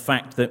about the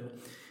fact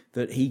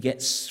that he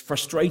gets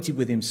frustrated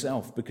with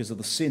himself because of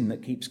the sin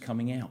that keeps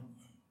coming out.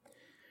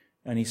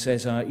 And he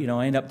says, I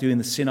end up doing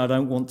the sin I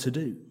don't want to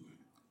do.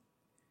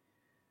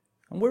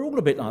 And we're all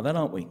a bit like that,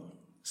 aren't we?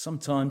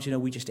 Sometimes,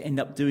 we just end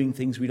up doing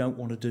things we don't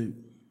want to do.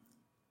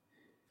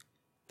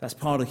 That's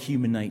part of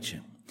human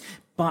nature.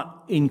 But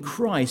in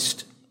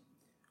Christ,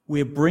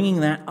 we're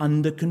bringing that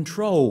under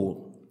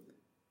control.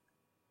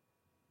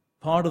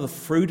 Part of the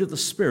fruit of the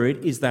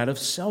Spirit is that of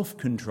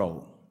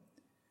self-control.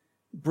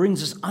 It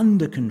brings us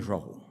under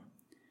control,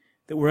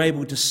 that we're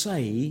able to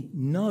say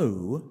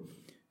no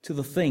to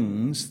the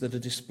things that are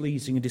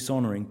displeasing and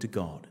dishonoring to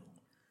God.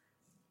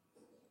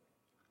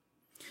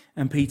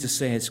 And Peter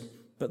says,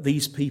 but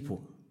these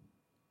people,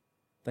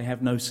 they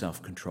have no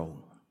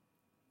self-control.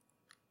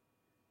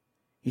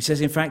 He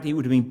says, in fact, it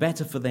would have been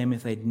better for them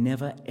if they'd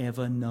never,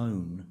 ever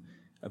known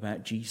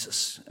about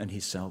Jesus and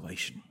his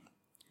salvation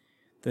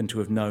than to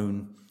have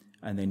known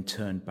and then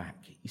turned back.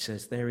 He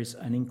says there is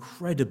an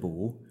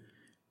incredible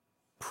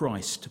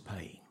price to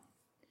pay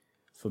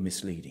for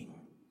misleading.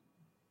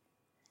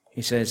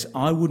 He says,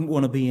 I wouldn't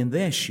want to be in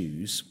their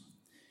shoes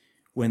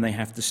when they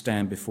have to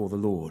stand before the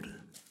Lord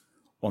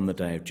on the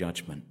day of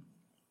judgment.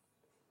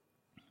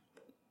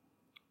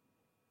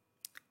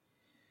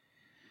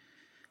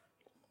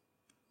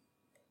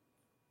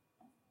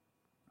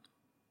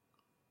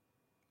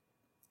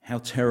 How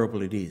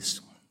terrible it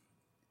is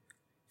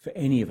for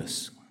any of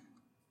us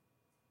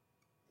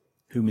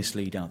who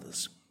mislead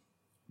others.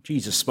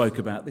 Jesus spoke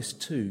about this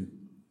too.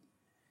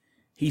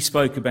 He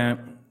spoke about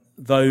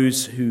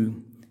those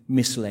who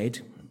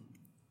misled.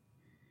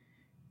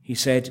 He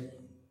said,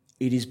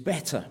 it is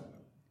better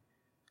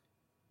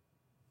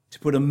to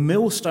put a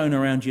millstone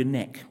around your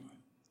neck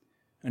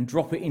and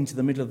drop it into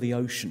the middle of the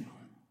ocean.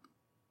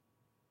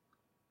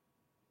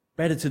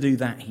 Better to do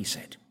that, he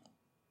said,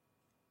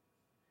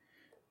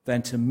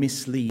 than to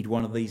mislead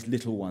one of these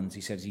little ones,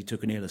 he said, as he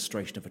took an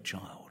illustration of a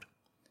child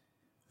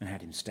and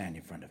had him stand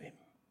in front of him.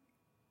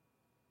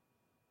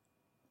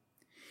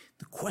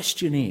 The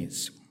question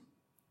is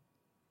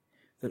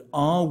that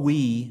are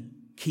we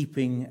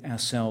keeping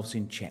ourselves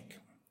in check?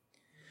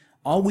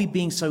 Are we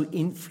being so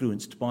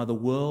influenced by the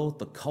world,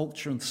 the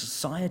culture and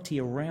society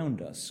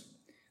around us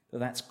that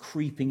that's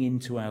creeping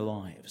into our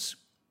lives?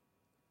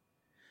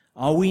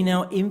 Are we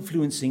now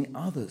influencing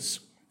others?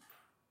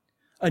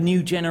 A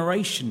new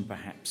generation,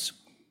 perhaps.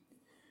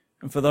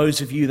 And for those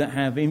of you that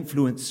have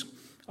influence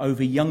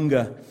over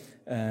younger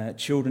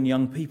children,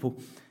 young people,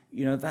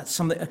 that's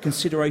a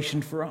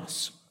consideration for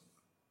us.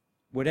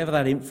 Whatever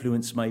that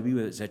influence may be,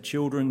 whether it's our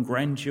children,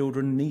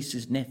 grandchildren,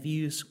 nieces,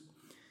 nephews,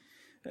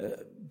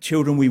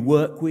 children we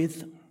work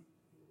with,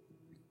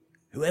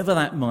 whoever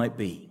that might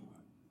be.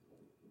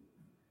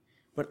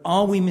 But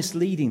are we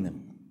misleading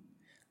them?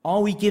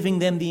 Are we giving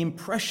them the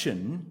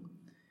impression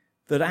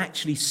that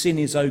actually sin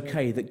is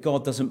okay, that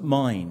God doesn't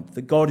mind,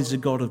 that God is a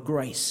God of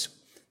grace,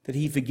 that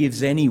he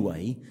forgives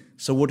anyway,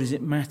 so what does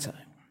it matter?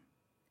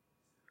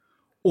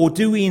 Or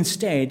do we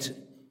instead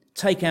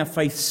take our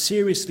faith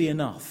seriously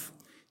enough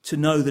to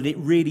know that it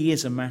really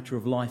is a matter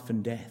of life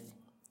and death?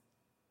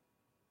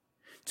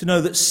 To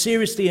know that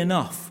seriously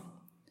enough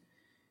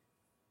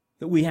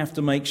that we have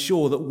to make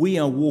sure that we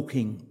are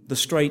walking the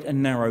straight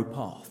and narrow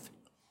path,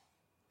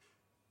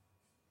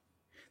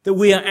 that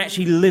we are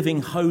actually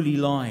living holy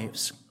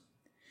lives,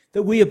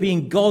 that we are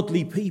being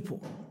godly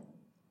people.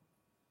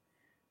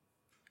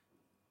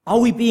 Are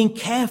we being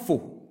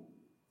careful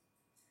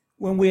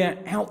when we are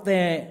out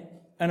there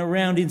and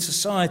around in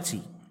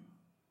society?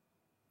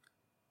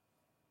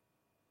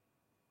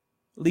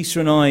 Lisa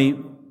and I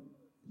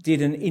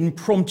did an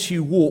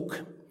impromptu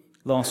walk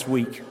last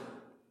week.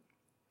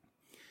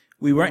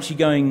 We were actually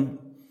going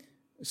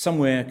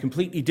somewhere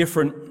completely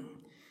different,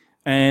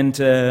 and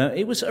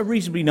it was a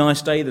reasonably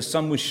nice day. The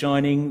sun was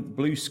shining,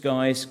 blue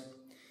skies,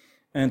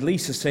 and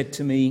Lisa said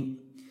to me,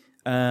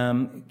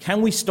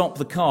 can we stop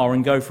the car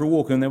and go for a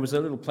walk? And there was a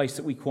little place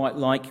that we quite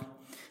like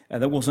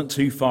that wasn't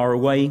too far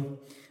away.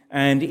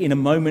 And in a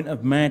moment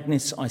of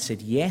madness, I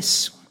said,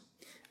 yes,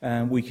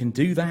 we can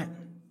do that.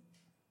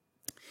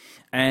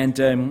 And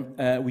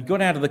we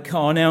got out of the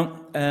car. Now,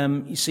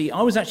 you see,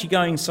 I was actually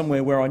going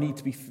somewhere where I need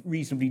to be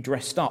reasonably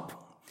dressed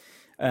up.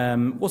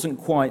 Wasn't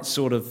quite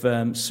sort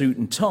of suit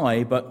and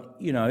tie, but,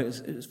 you know, it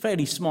was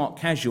fairly smart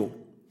casual.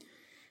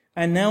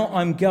 And now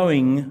I'm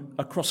going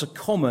across a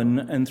common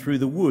and through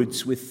the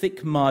woods with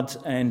thick mud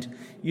and,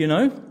 you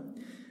know,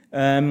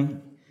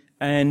 and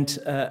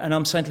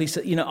I'm saying to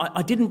Lisa, you know,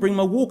 I didn't bring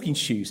my walking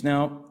shoes.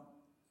 Now,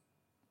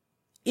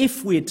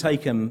 if we had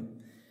taken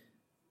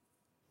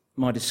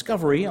my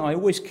Discovery, I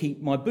always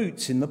keep my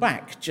boots in the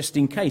back, just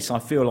in case I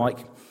feel like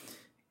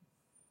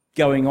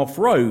going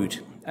off-road,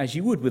 as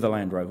you would with a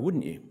Land Rover,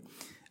 wouldn't you?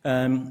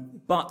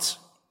 But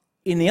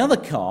in the other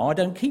car, I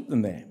don't keep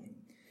them there.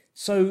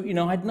 So, you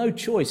know, I had no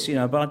choice, you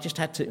know, but I just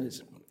had to.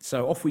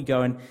 So off we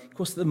go. And, of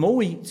course, the more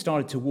we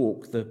started to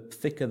walk, the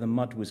thicker the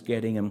mud was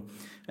getting. And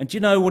do you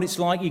know what it's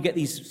like? You get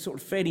these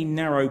sort of fairly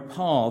narrow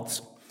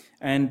paths,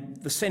 and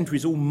the centre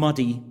is all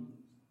muddy.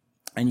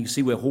 And you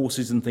see where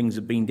horses and things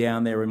have been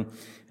down there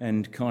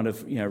and kind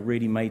of, you know,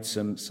 really made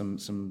some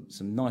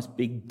nice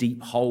big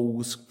deep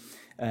holes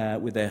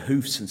with their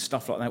hoofs and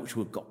stuff like that, which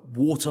were got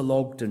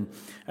waterlogged. And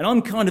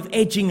I'm kind of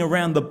edging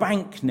around the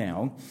bank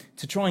now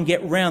to try and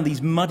get round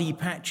these muddy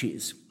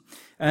patches.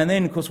 And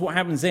then, of course, what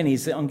happens then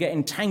is that I'm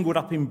getting tangled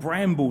up in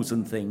brambles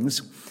and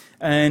things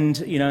and,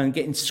 you know, and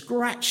getting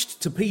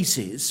scratched to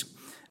pieces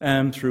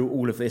through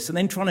all of this, and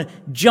then trying to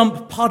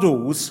jump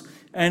puddles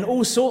and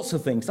all sorts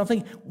of things. I'm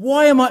thinking,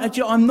 why am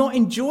I'm not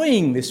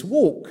enjoying this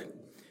walk.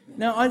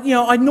 Now,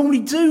 I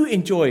normally do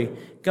enjoy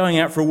going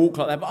out for a walk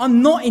like that, but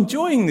I'm not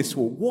enjoying this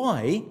walk.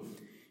 Why?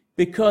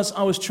 Because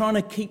I was trying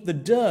to keep the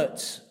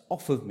dirt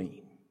off of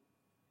me.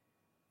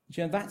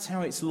 You know, that's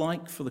how it's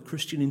like for the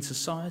Christian in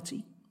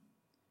society.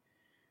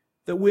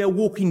 That we are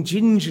walking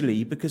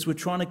gingerly because we're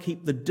trying to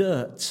keep the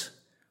dirt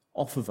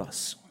off of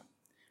us.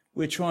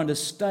 We're trying to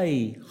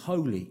stay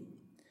holy.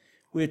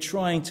 We're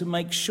trying to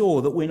make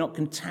sure that we're not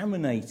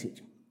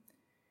contaminated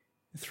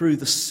through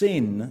the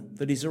sin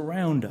that is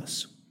around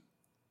us.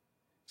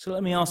 So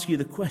let me ask you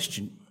the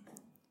question.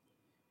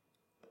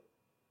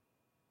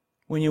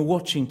 When you're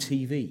watching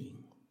TV,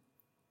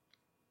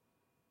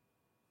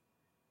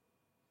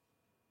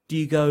 do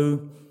you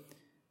go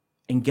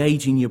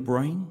engaging your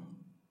brain?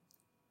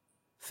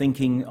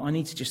 Thinking, I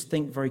need to just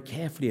think very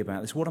carefully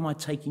about this. What am I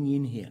taking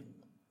in here?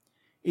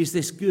 Is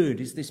this good?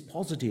 Is this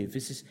positive?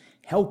 Is this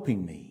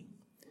helping me?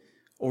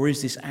 Or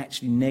is this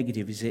actually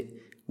negative? Is it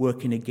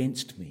working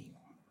against me?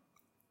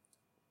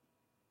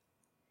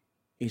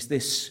 Is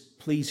this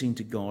pleasing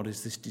to God?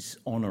 Is this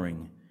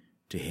dishonoring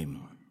to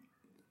him?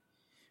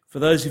 For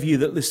those of you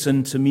that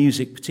listen to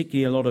music,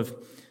 particularly a lot of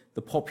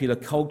the popular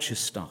culture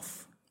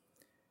stuff,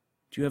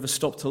 do you ever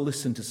stop to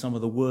listen to some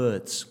of the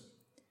words?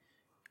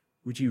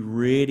 Would you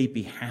really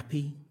be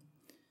happy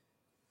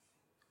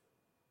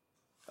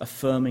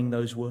affirming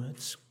those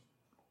words?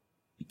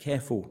 Be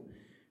careful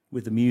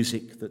with the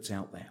music that's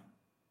out there.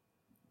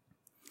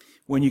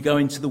 When you go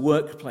into the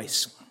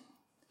workplace,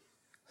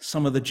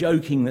 some of the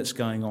joking that's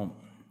going on,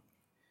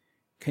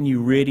 can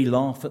you really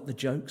laugh at the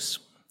jokes?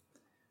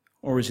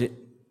 Or is it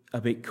a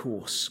bit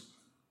coarse?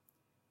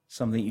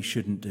 Something you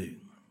shouldn't do?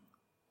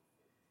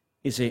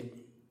 Is it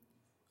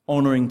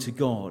honouring to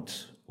God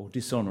or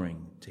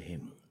dishonouring to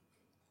him?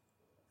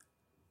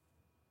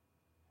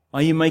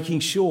 Are you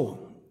making sure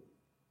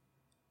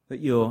that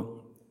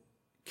you're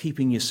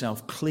keeping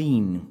yourself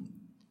clean,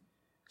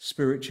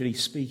 spiritually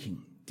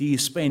speaking? Do you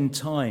spend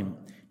time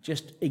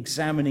just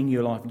examining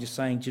your life and just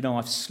saying, do you know,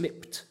 I've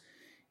slipped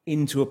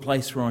into a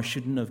place where I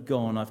shouldn't have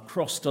gone. I've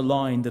crossed a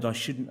line that I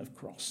shouldn't have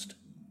crossed.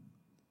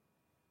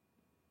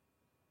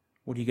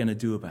 What are you going to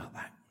do about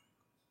that?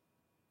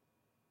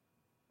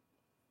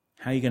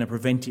 How are you going to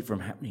prevent it from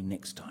happening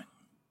next time?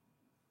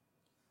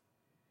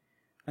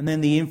 And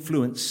then the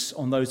influence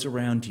on those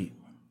around you.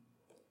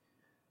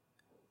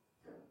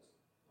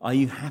 Are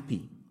you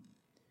happy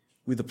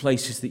with the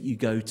places that you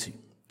go to,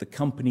 the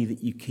company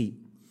that you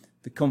keep,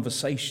 the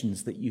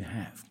conversations that you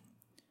have?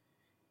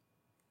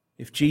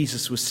 If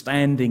Jesus was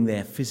standing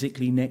there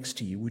physically next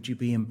to you, would you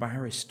be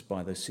embarrassed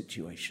by those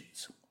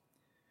situations?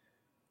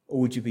 Or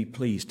would you be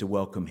pleased to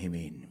welcome him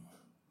in?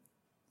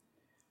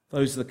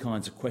 Those are the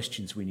kinds of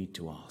questions we need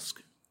to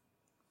ask.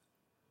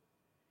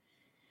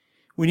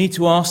 We need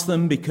to ask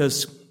them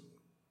because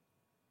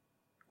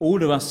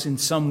all of us in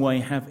some way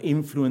have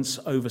influence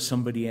over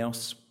somebody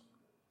else.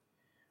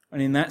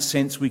 And in that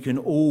sense, we can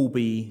all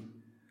be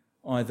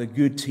either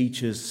good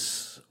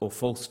teachers or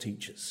false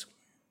teachers.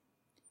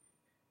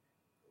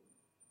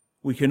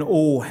 We can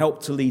all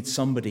help to lead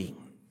somebody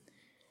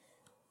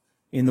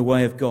in the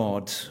way of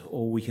God,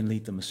 or we can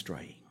lead them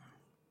astray.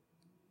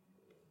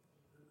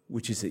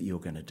 Which is it you're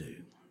going to do?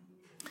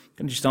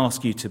 Can I just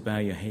ask you to bow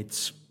your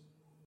heads?